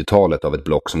 70-talet av ett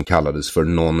block som kallades för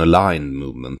Non-Aligned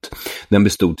Movement. Den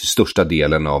bestod till största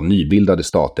delen av nybildade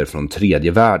stater från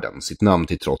tredje världen. Sitt namn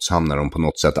till trots hamnar de på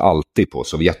något sätt alltid på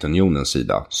Sovjetunionens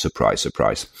sida. Surprise,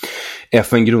 surprise.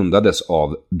 FN grundades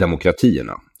av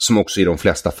demokratierna, som också i de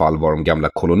flesta fall var de gamla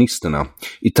kolonisterna.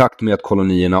 I takt med att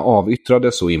kolonierna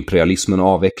avyttrades och imperialismen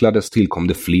avvecklades tillkom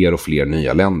det fler och fler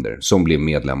nya länder som blev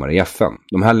medlemmar i FN.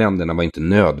 De här länderna var inte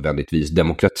nödvändigtvis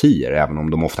demokratier, även om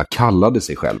de ofta kallade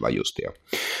sig själva just det.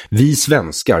 Vi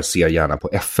svenskar ser gärna på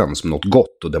FN som något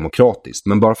gott och demokratiskt,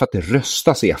 men bara för att det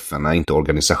röstas i FN är inte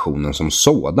organisationen som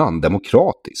sådan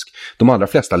demokratisk. De allra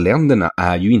flesta länderna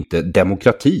är ju inte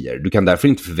demokratier. Du kan därför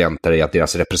inte förvänta dig att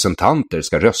deras representanter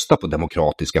ska rösta på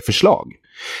demokratiska förslag.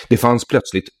 Det fanns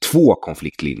plötsligt 2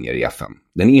 konfliktlinjer i FN.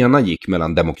 Den ena gick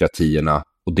mellan demokratierna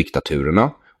och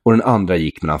diktaturerna och den andra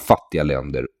gick mellan fattiga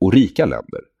länder och rika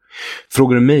länder.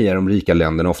 Frågar du mig är de rika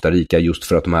länderna ofta rika just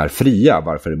för att de är fria,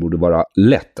 varför det borde vara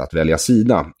lätt att välja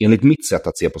sida. Enligt mitt sätt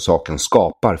att se på saken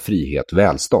skapar frihet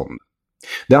välstånd.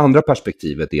 Det andra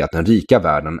perspektivet är att den rika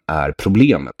världen är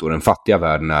problemet och den fattiga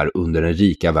världen är under den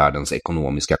rika världens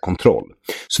ekonomiska kontroll.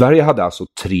 Sverige hade alltså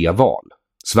 3 val.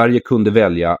 Sverige kunde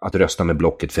välja att rösta med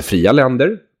blocket för fria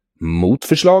länder mot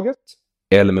förslaget,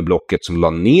 eller med blocket som la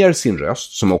ner sin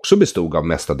röst, som också bestod av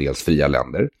mestadels fria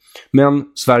länder. Men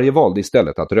Sverige valde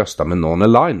istället att rösta med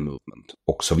Non-Aligned Movement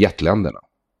och Sovjetländerna.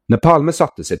 När Palme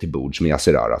satte sig till bords med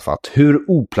Yasser Arafat, hur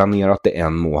oplanerat det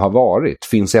än må ha varit,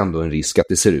 finns ändå en risk att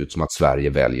det ser ut som att Sverige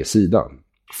väljer sida.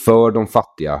 För de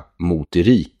fattiga mot de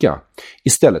rika,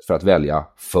 istället för att välja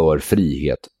för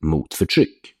frihet mot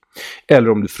förtryck. Eller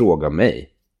om du frågar mig,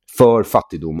 för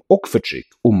fattigdom och förtryck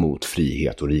och mot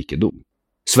frihet och rikedom.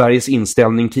 Sveriges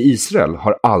inställning till Israel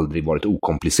har aldrig varit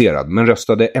okomplicerad, men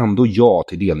röstade ändå ja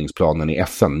till delningsplanen i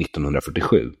FN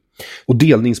 1947. Och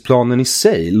delningsplanen i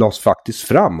sig lades faktiskt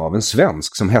fram av en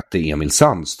svensk som hette Emil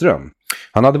Sandström.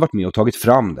 Han hade varit med och tagit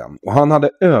fram den, och han hade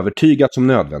övertygats om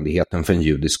nödvändigheten för en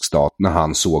judisk stat när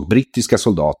han såg brittiska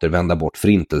soldater vända bort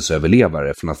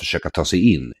förintelseöverlevare från att försöka ta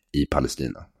sig in i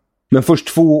Palestina. Men först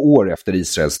 2 år efter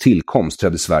Israels tillkomst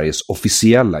trädde Sveriges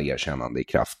officiella erkännande i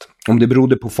kraft. Om det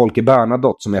berodde på Folke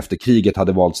Bernadotte som efter kriget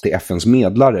hade valts till FNs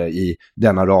medlare i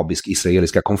den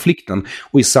arabisk-israeliska konflikten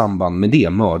och i samband med det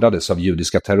mördades av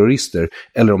judiska terrorister,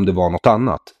 eller om det var något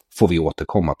annat, får vi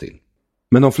återkomma till.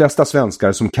 Men de flesta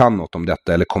svenskar som kan något om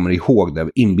detta eller kommer ihåg det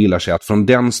inbillar sig att från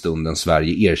den stunden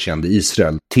Sverige erkände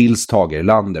Israel tills Tage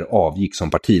Erlander avgick som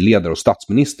partiledare och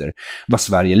statsminister var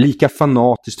Sverige lika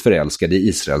fanatiskt förälskade i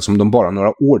Israel som de bara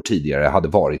några år tidigare hade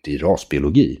varit i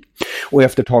rasbiologi. Och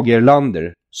efter Tage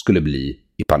Erlander skulle bli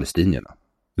i palestinierna.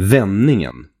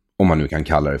 Vändningen, om man nu kan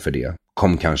kalla det för det,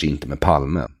 kom kanske inte med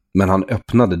Palme, men han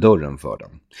öppnade dörren för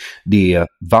den. Det är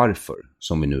varför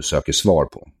som vi nu söker svar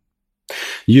på.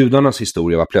 Judarnas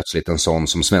historia var plötsligt en sån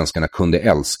som svenskarna kunde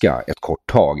älska, ett kort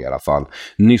tag i alla fall.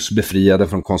 Nyss befriade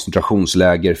från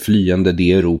koncentrationsläger, flyende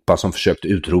det Europa som försökt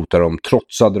utrota dem,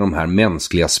 trotsade de här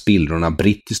mänskliga spillrorna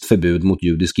brittiskt förbud mot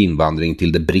judisk invandring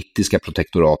till det brittiska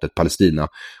protektoratet Palestina.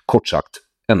 Kort sagt,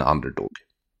 en underdog.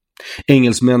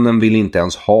 Engelsmännen ville inte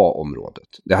ens ha området.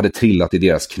 Det hade trillat i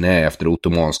deras knä efter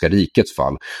Ottomanska rikets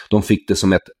fall. De fick det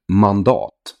som ett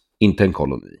mandat, inte en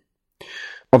koloni.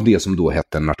 Av det som då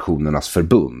hette Nationernas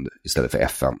förbund istället för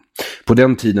FN. På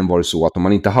den tiden var det så att om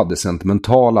man inte hade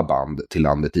sentimentala band till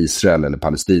landet Israel eller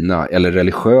Palestina eller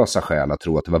religiösa skäl att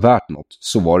tro att det var värt något,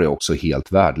 så var det också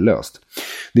helt värdelöst.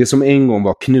 Det som en gång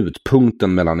var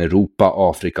knutpunkten mellan Europa,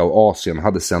 Afrika och Asien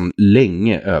hade sedan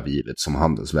länge övergivits som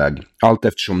handelsväg. Allt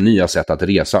eftersom nya sätt att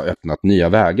resa öppnat nya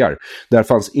vägar. Där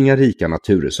fanns inga rika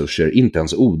naturresurser, inte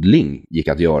ens odling gick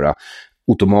att göra.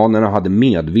 Ottomanerna hade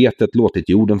medvetet låtit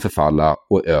jorden förfalla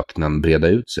och öknen breda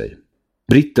ut sig.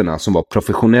 Britterna, som var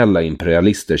professionella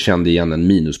imperialister, kände igen en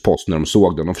minuspost när de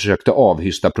såg den och försökte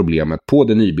avhysta problemet på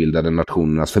det nybildade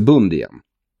Nationernas förbund igen.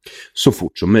 Så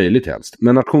fort som möjligt helst.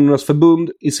 Men Nationernas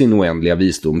förbund i sin oändliga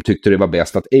visdom tyckte det var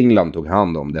bäst att England tog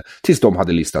hand om det tills de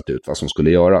hade listat ut vad som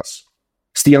skulle göras.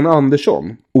 Sten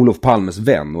Andersson, Olof Palmes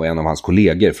vän och en av hans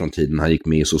kollegor från tiden han gick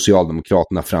med i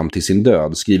Socialdemokraterna fram till sin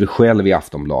död, skriver själv i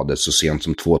Aftonbladet så sent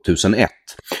som 2001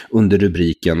 under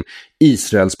rubriken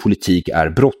 "Israels politik är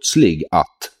brottslig"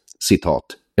 att, citat,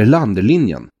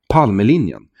 "Erlanderlinjen,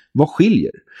 Palmelinjen, vad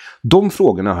skiljer? De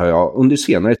frågorna har jag under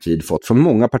senare tid fått från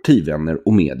många partivänner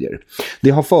och medier. Det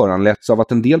har föranletts av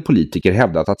att en del politiker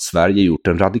hävdat att Sverige gjort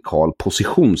en radikal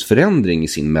positionsförändring i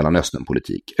sin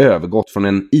Mellanösternpolitik, övergått från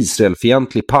en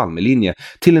Israelfientlig Palmelinje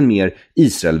till en mer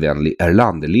Israelvänlig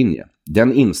Erlanderlinje.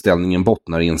 Den inställningen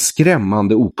bottnar i en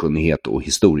skrämmande okunnighet och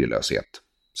historielöshet."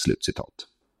 Slutcitat.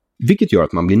 Vilket gör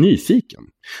att man blir nyfiken.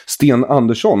 Sten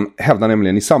Andersson hävdar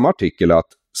nämligen i samma artikel att,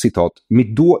 citat,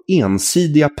 "mitt då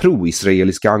ensidiga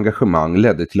pro-israeliska engagemang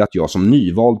ledde till att jag som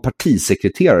nyvald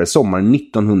partisekreterare sommaren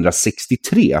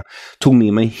 1963 tog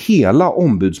med mig hela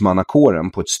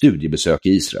ombudsmannakåren på ett studiebesök i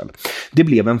Israel. Det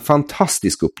blev en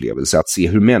fantastisk upplevelse att se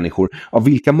hur människor, av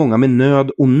vilka många med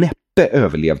nöd och näppe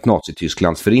överlevt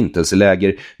Nazitysklands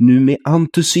förintelseläger, nu med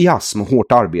entusiasm,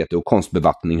 hårt arbete och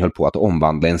konstbevattning höll på att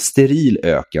omvandla en steril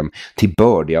öken till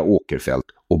bördiga åkerfält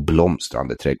och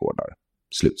blomstrande trädgårdar."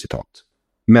 Slutcitat.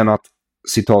 Men att,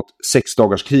 citat,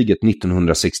 "sexdagarskriget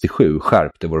 1967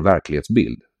 skärpte vår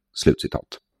verklighetsbild", slutcitat.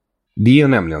 Det är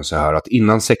nämligen så här att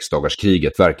innan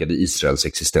sexdagarskriget verkade Israels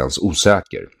existens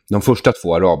osäker. De första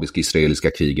 2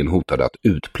 arabisk-israeliska krigen hotade att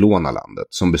utplåna landet,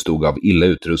 som bestod av illa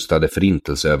utrustade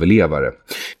förintelseöverlevare.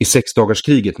 I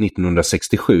sexdagarskriget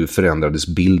 1967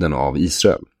 förändrades bilden av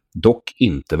Israel, dock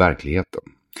inte verkligheten.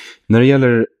 När det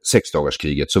gäller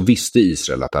sexdagarskriget så visste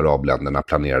Israel att arabländerna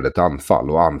planerade ett anfall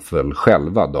och anföll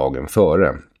själva dagen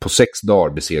före. På 6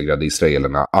 dagar besegrade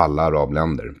israelerna alla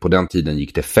arabländer. På den tiden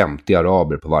gick det 50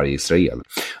 araber på varje israel.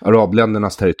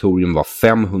 Arabländernas territorium var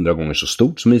 500 gånger så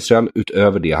stort som Israel.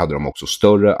 Utöver det hade de också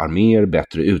större arméer,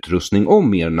 bättre utrustning och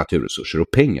mer naturresurser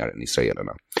och pengar än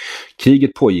israelerna.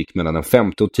 Kriget pågick mellan den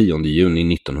 5 och 10 juni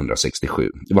 1967.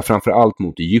 Det var framförallt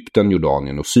mot Egypten,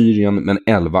 Jordanien och Syrien, men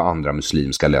 11 andra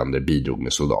muslimska länder bidrog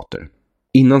med soldater.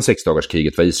 Innan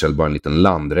sexdagarskriget var Israel bara en liten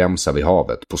landremsa vid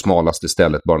havet, på smalaste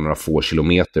stället bara några få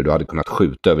kilometer du hade kunnat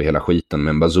skjuta över hela skiten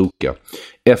med en bazooka.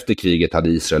 Efter kriget hade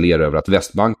Israel erövrat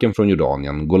Västbanken från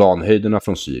Jordanien, Golanhöjderna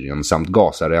från Syrien samt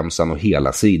Gazaremsan och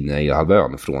hela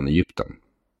Sinai-halvön från Egypten.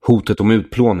 Hotet om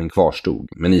utplåning kvarstod,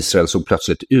 men Israel såg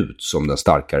plötsligt ut som den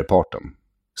starkare parten.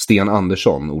 Sten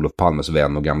Andersson, Olof Palmes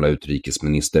vän och gamla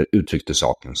utrikesminister, uttryckte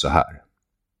saken så här.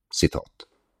 Citat.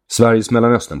 Sveriges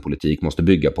Mellanösternpolitik måste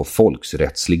bygga på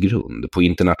folksrättslig grund, på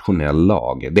internationell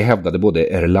lag. Det hävdade både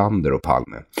Erlander och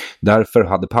Palme. Därför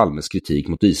hade Palmes kritik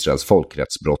mot Israels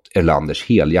folkrättsbrott Erlanders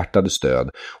helhjärtade stöd,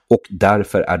 och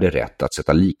därför är det rätt att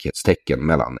sätta likhetstecken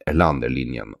mellan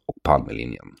Erlanderlinjen och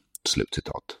Palmelinjen.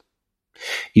 Slutcitat.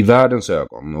 I världens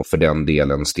ögon, och för den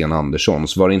delen Sten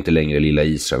Anderssons, var det inte längre lilla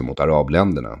Israel mot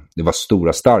arabländerna. Det var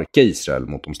stora starka Israel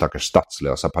mot de stackars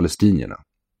statslösa palestinierna.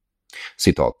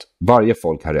 Citat, varje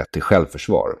folk har rätt till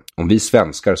självförsvar. Om vi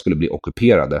svenskar skulle bli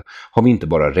ockuperade har vi inte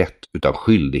bara rätt utan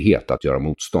skyldighet att göra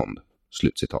motstånd.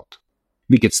 Slutcitat.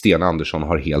 Vilket Sten Andersson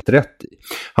har helt rätt i.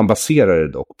 Han baserar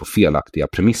det dock på felaktiga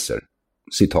premisser.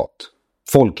 Citat.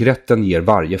 Folkrätten ger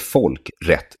varje folk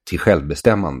rätt till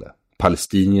självbestämmande.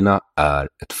 Palestinierna är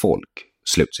ett folk.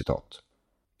 Slutcitat.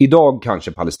 Idag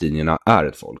kanske palestinierna är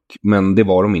ett folk, men det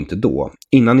var de inte då.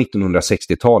 Innan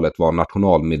 1960-talet var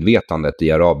nationalmedvetandet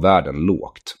i arabvärlden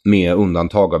lågt. Med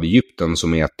undantag av Egypten,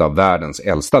 som är ett av världens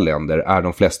äldsta länder, är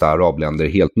de flesta arabländer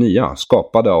helt nya,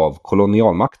 skapade av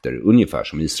kolonialmakter, ungefär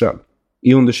som Israel.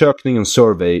 I undersökningen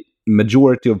Survey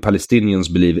Majority of Palestinians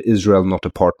Believe Israel Not a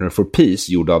Partner for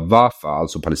Peace, gjord av WAFA,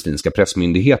 alltså palestinska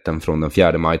pressmyndigheten, från den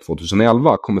 4 maj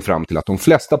 2011, kommer fram till att de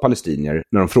flesta palestinier,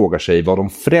 när de frågar sig vad de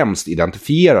främst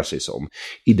identifierar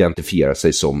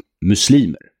sig som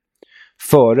muslimer.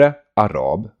 Före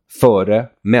arab, före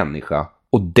människa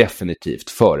och definitivt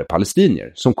före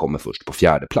palestinier, som kommer först på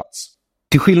 4:e plats.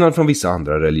 Till skillnad från vissa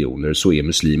andra religioner så är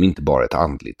muslim inte bara ett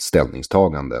andligt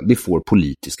ställningstagande. Det får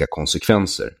politiska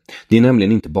konsekvenser. Det är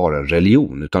nämligen inte bara en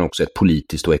religion utan också ett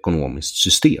politiskt och ekonomiskt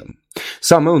system.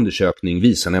 Samma undersökning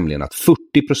visar nämligen att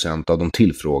 40% av de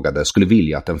tillfrågade skulle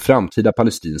vilja att en framtida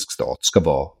palestinsk stat ska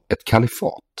vara ett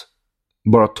kalifat.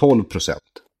 Bara 12%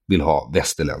 vill ha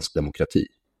västerländsk demokrati.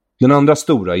 Den andra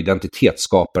stora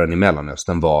identitetsskaparen i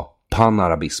Mellanöstern var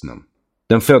panarabismen.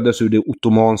 Den föddes ur det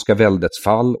ottomanska väldets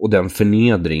fall och den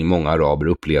förnedring många araber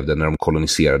upplevde när de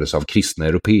koloniserades av kristna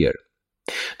europeer.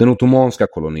 Den ottomanska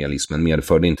kolonialismen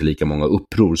medförde inte lika många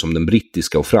uppror som den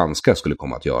brittiska och franska skulle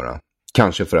komma att göra.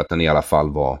 Kanske för att den i alla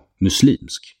fall var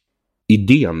muslimsk.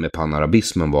 Idén med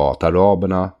panarabismen var att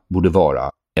araberna borde vara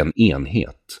en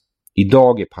enhet.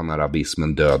 Idag är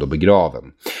panarabismen död och begraven.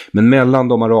 Men mellan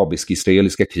de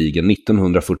arabisk-israeliska krigen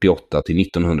 1948 till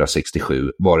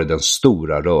 1967 var det den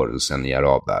stora rörelsen i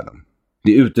arabvärlden.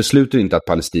 Det utesluter inte att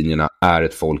palestinierna är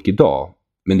ett folk idag,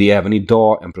 men det är även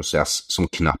idag en process som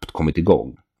knappt kommit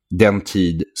igång. Den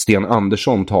tid Sten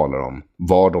Andersson talar om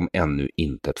var de ännu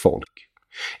inte ett folk.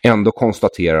 Ändå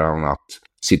konstaterar han att,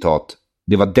 citat,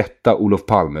 det var detta Olof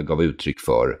Palme gav uttryck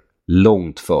för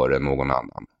långt före någon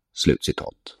annan.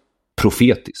 Slutcitat.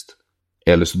 Profetiskt.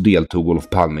 Eller så deltog Olof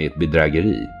Palme i ett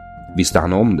bedrägeri. Visste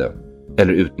han om det?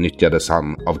 Eller utnyttjades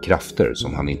han av krafter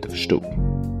som han inte förstod?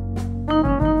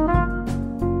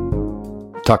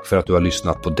 Tack för att du har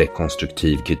lyssnat på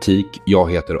Dekonstruktiv kritik.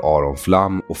 Jag heter Aron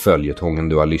Flam och följetongen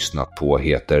du har lyssnat på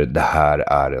heter Det här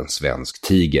är en svensk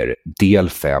tiger. Del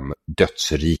 5,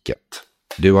 Dödsriket.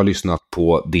 Du har lyssnat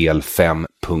på del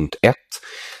 5.1.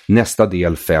 Nästa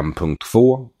del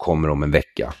 5.2 kommer om en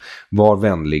vecka. Var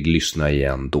vänlig, lyssna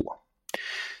igen då.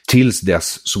 Tills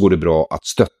dess så går det bra att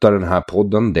stötta den här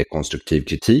podden Dekonstruktiv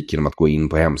kritik genom att gå in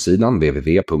på hemsidan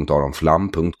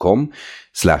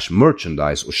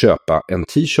www.aronflam.com/merchandise och köpa en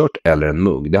t-shirt eller en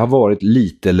mugg. Det har varit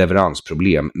lite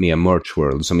leveransproblem med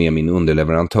Merchworld som är min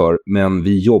underleverantör, men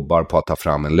vi jobbar på att ta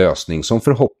fram en lösning som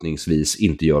förhoppningsvis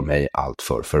inte gör mig allt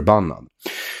för förbannad.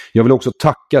 Jag vill också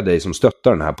tacka dig som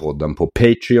stöttar den här podden på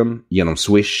Patreon, genom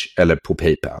Swish eller på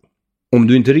PayPal. Om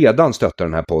du inte redan stöttar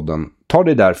den här podden, ta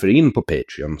dig därför in på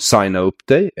Patreon, signa upp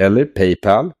dig eller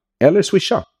PayPal eller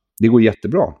swisha. Det går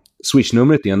jättebra.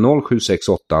 Swishnumret är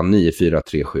 0768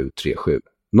 943737.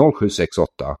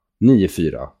 0768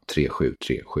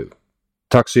 943737.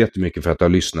 Tack så jättemycket för att du har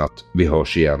lyssnat. Vi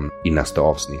hörs igen i nästa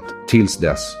avsnitt. Tills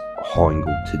dess, ha en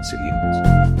god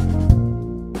tidsenhet.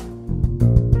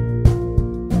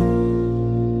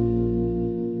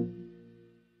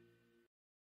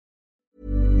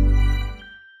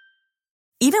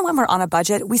 Even when we're on a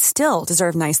budget, we still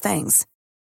deserve nice things.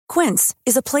 Quince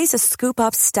is a place to scoop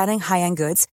up stunning high-end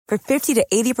goods for 50 to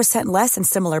 80% less than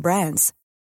similar brands.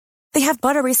 They have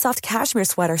buttery soft cashmere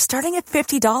sweaters starting at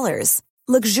 $50,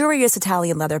 luxurious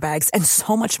Italian leather bags, and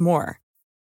so much more.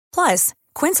 Plus,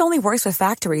 Quince only works with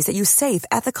factories that use safe,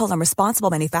 ethical, and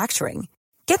responsible manufacturing.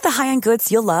 Get the high-end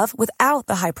goods you'll love without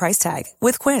the high price tag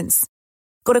with Quince.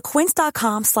 Go to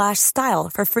quince.com/style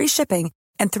for free shipping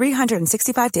and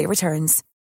 365-day returns.